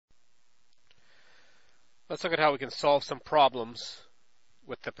Let's look at how we can solve some problems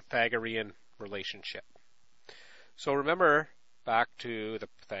with the Pythagorean relationship. So remember back to the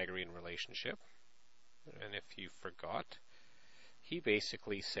Pythagorean relationship, and if you forgot, he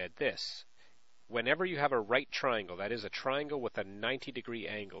basically said this. Whenever you have a right triangle, that is a triangle with a 90-degree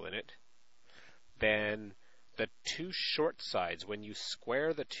angle in it, then the two short sides, when you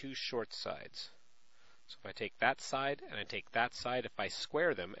square the two short sides, so if I take that side and I take that side, if I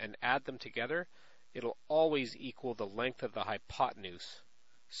square them and add them together, it'll always equal the length of the hypotenuse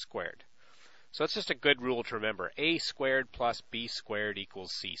squared. So that's just a good rule to remember. A squared plus B squared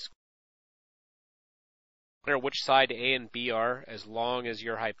equals C squared. No matter which side A and B are, as long as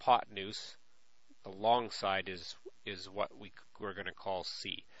your hypotenuse, the long side, is what we're going to call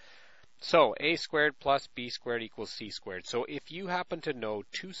C. So A squared plus B squared equals C squared. So if you happen to know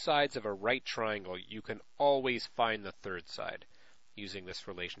two sides of a right triangle, you can always find the third side using this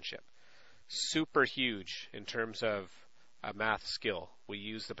relationship. Super huge in terms of a math skill. We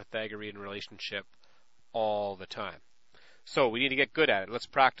use the Pythagorean relationship all the time. So we need to get good at it. Let's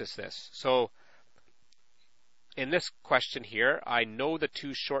practice this. So in this question here, I know the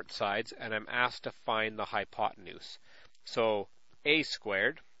two short sides and I'm asked to find the hypotenuse. So A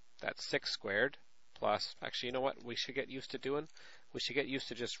squared, that's 6 squared, plus, actually, you know what we should get used to doing? We should get used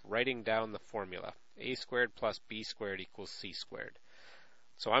to just writing down the formula. A squared plus B squared equals C squared.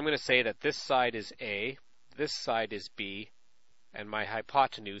 So I'm going to say that this side is A, this side is B, and my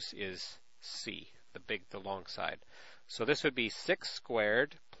hypotenuse is C, the long side. So this would be 6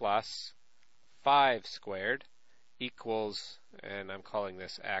 squared plus 5 squared equals, and I'm calling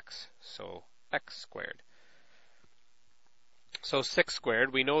this x, so x squared. So 6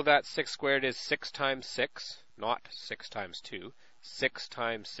 squared, we know that 6 squared is 6 times 6, not 6 times 2. 6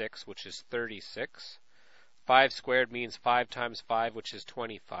 times 6, which is 36. 5 squared means 5 times 5, which is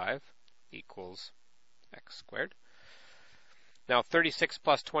 25, equals x squared. Now 36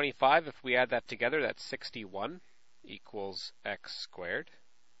 plus 25, if we add that together, that's 61, equals x squared.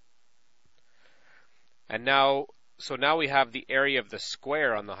 And now we have the area of the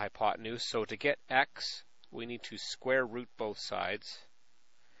square on the hypotenuse. So to get x, we need to square root both sides.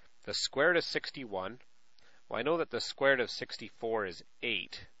 The square root of 61, well, I know that the square root of 64 is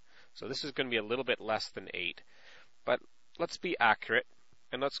 8. So this is going to be a little bit less than 8. But let's be accurate,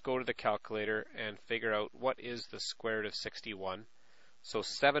 and let's go to the calculator and figure out what is the square root of 61. So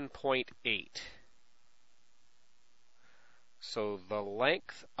 7.8. So the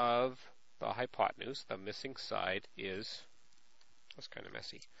length of the hypotenuse, the missing side, is, that's kind of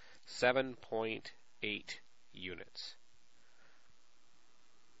messy, 7.8 units.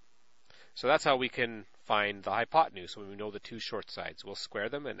 So that's how we can find the hypotenuse when we know the two short sides. We'll square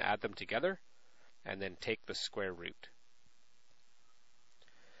them and add them together, and then take the square root.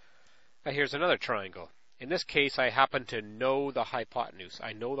 Now here's another triangle. In this case, I happen to know the hypotenuse.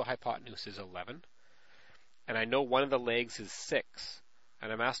 I know the hypotenuse is 11, and I know one of the legs is 6,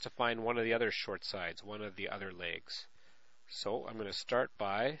 and I'm asked to find one of the other short sides, one of the other legs. So I'm going to start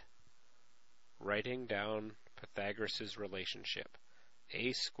by writing down Pythagoras' relationship.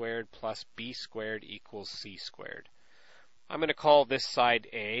 A squared plus B squared equals C squared. I'm going to call this side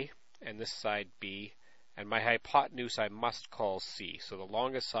A and this side B, and my hypotenuse I must call C. So the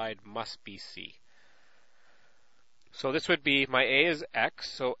longest side must be C. So this would be, my A is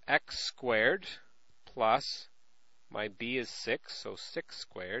x, so x squared plus my B is 6, so 6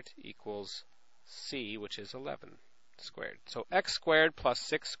 squared equals C, which is 11 squared. So x squared plus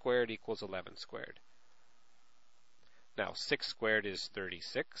 6 squared equals 11 squared. Now 6 squared is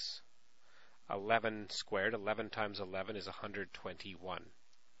 36. 11 squared, 11 times 11 is 121.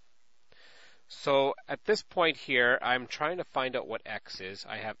 So at this point here, I'm trying to find out what x is.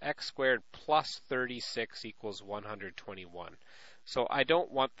 I have x squared plus 36 equals 121. So I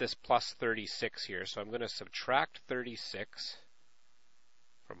don't want this plus 36 here, so I'm going to subtract 36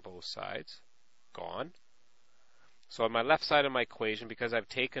 from both sides. Gone. So on my left side of my equation, because I've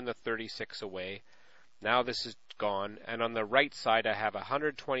taken the 36 away, now this is gone. And on the right side, I have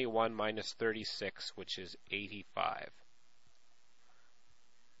 121 minus 36, which is 85.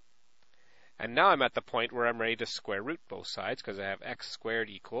 And now I'm at the point where I'm ready to square root both sides, because I have x squared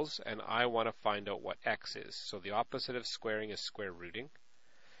equals, and I want to find out what x is. So the opposite of squaring is square rooting.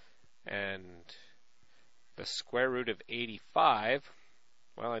 And the square root of 85,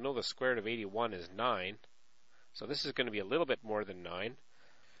 well, I know the square root of 81 is 9. So this is going to be a little bit more than 9.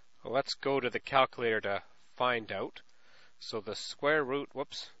 Well, let's go to the calculator to find out. So the square root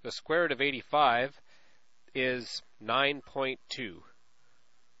of 85 is 9.2.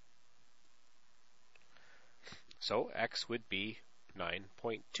 So x would be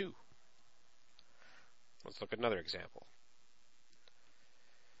 9.2. Let's look at another example.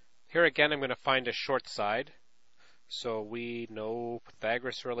 Here again, I'm going to find a short side. So we know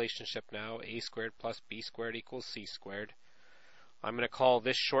Pythagorean relationship now, a squared plus b squared equals c squared. I'm going to call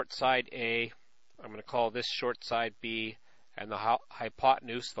this short side A, I'm going to call this short side B, and the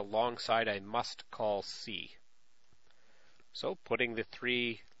hypotenuse, the long side, I must call C. So putting the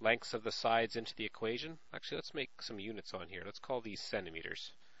three lengths of the sides into the equation, actually let's make some units on here. Let's call these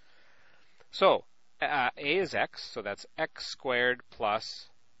centimeters. So A is x, so that's x squared plus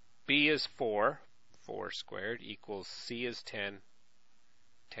B is 4 squared equals C is 10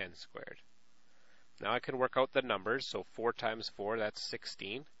 squared. Now I can work out the numbers, so 4 times 4, that's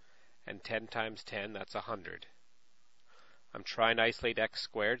 16, and 10 times 10, that's 100. I'm trying to isolate x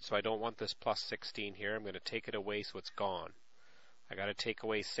squared, so I don't want this plus 16 here. I'm going to take it away so it's gone. I got to take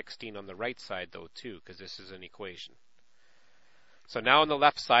away 16 on the right side, though, too, because this is an equation. So now on the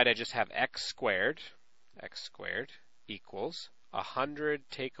left side, I just have x squared equals 100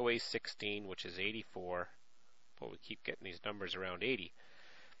 take away 16, which is 84, but we keep getting these numbers around 80.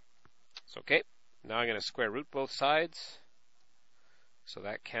 So, okay. Now I'm going to square root both sides. So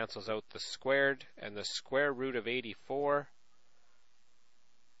that cancels out the squared, and the square root of 84,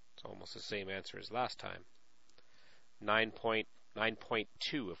 it's almost the same answer as last time.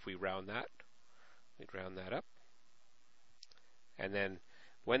 9.2 if we round that. We'd round that up. And then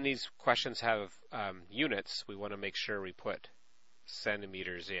when these questions have units, we want to make sure we put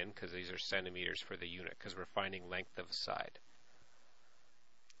centimeters in, because these are centimeters for the unit, because we're finding length of a side.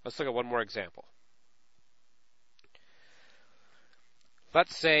 Let's look at one more example.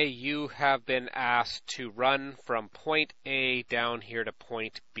 Let's say you have been asked to run from point A down here to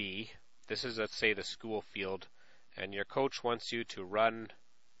point B. This is, let's say, the school field, and your coach wants you to run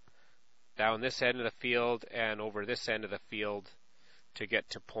down this end of the field and over this end of the field to get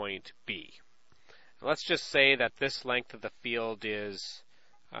to point B. Let's just say that this length of the field is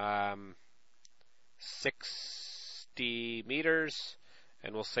 60 meters,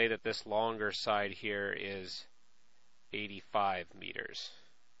 and we'll say that this longer side here is 85 meters.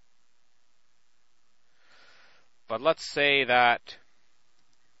 But let's say that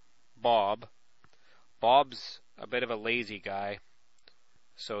Bob's a bit of a lazy guy,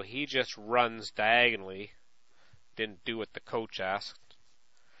 so he just runs diagonally, didn't do what the coach asked.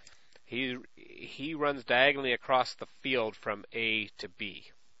 He runs diagonally across the field from A to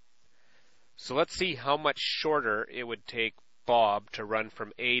B. So let's see how much shorter it would take Bob to run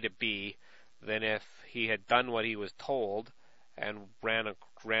from A to B than if he had done what he was told and ran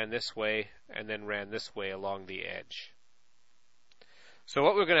this way and then ran this way along the edge. So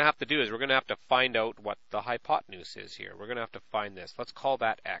what we're going to have to do is we're going to have to find out what the hypotenuse is here. We're going to have to find this. Let's call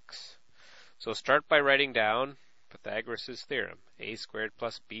that x. So start by writing down Pythagoras' theorem. A squared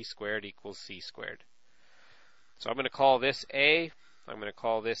plus b squared equals c squared. So I'm going to call this A, I'm going to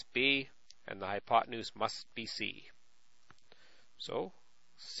call this B, and the hypotenuse must be c. So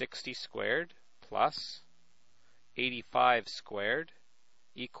 60 squared plus 85 squared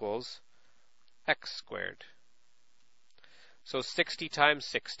equals x squared. So 60 times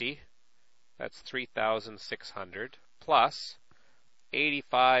 60, that's 3,600, plus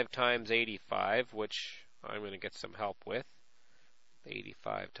 85 times 85, which I'm going to get some help with.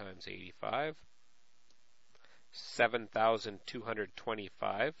 85 times 85,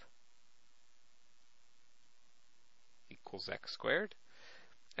 7,225 equals x squared.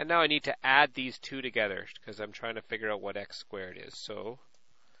 And now I need to add these two together because I'm trying to figure out what x squared is. So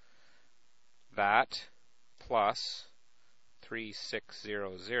that plus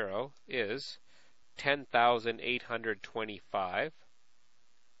 3,600 is 10,825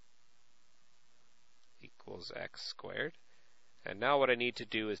 equals x squared. And now what I need to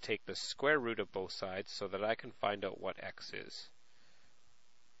do is take the square root of both sides so that I can find out what x is.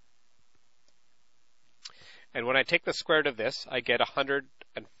 And when I take the square root of this, I get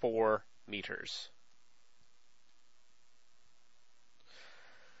 104 meters.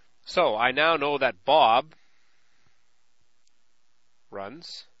 So I now know that Bob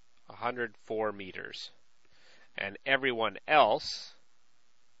runs 104 meters. And everyone else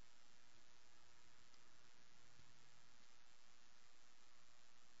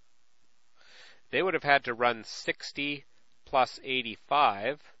they would have had to run 60 plus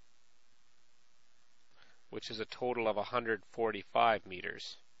 85, which is a total of 145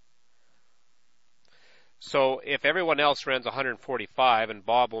 meters. So if everyone else runs 145 and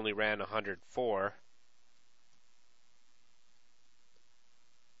Bob only ran 104,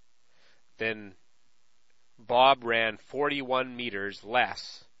 then Bob ran 41 meters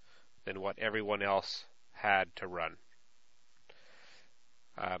less than what everyone else had to run.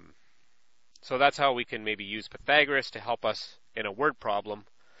 So that's how we can maybe use Pythagoras to help us in a word problem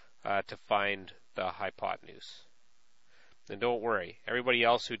to find the hypotenuse. And don't worry, everybody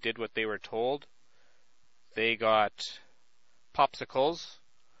else who did what they were told, they got popsicles,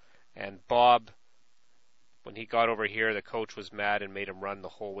 and Bob, when he got over here, the coach was mad and made him run the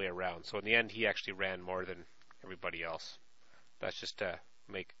whole way around. So in the end, he actually ran more than everybody else. That's just to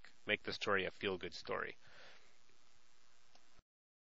make the story a feel-good story.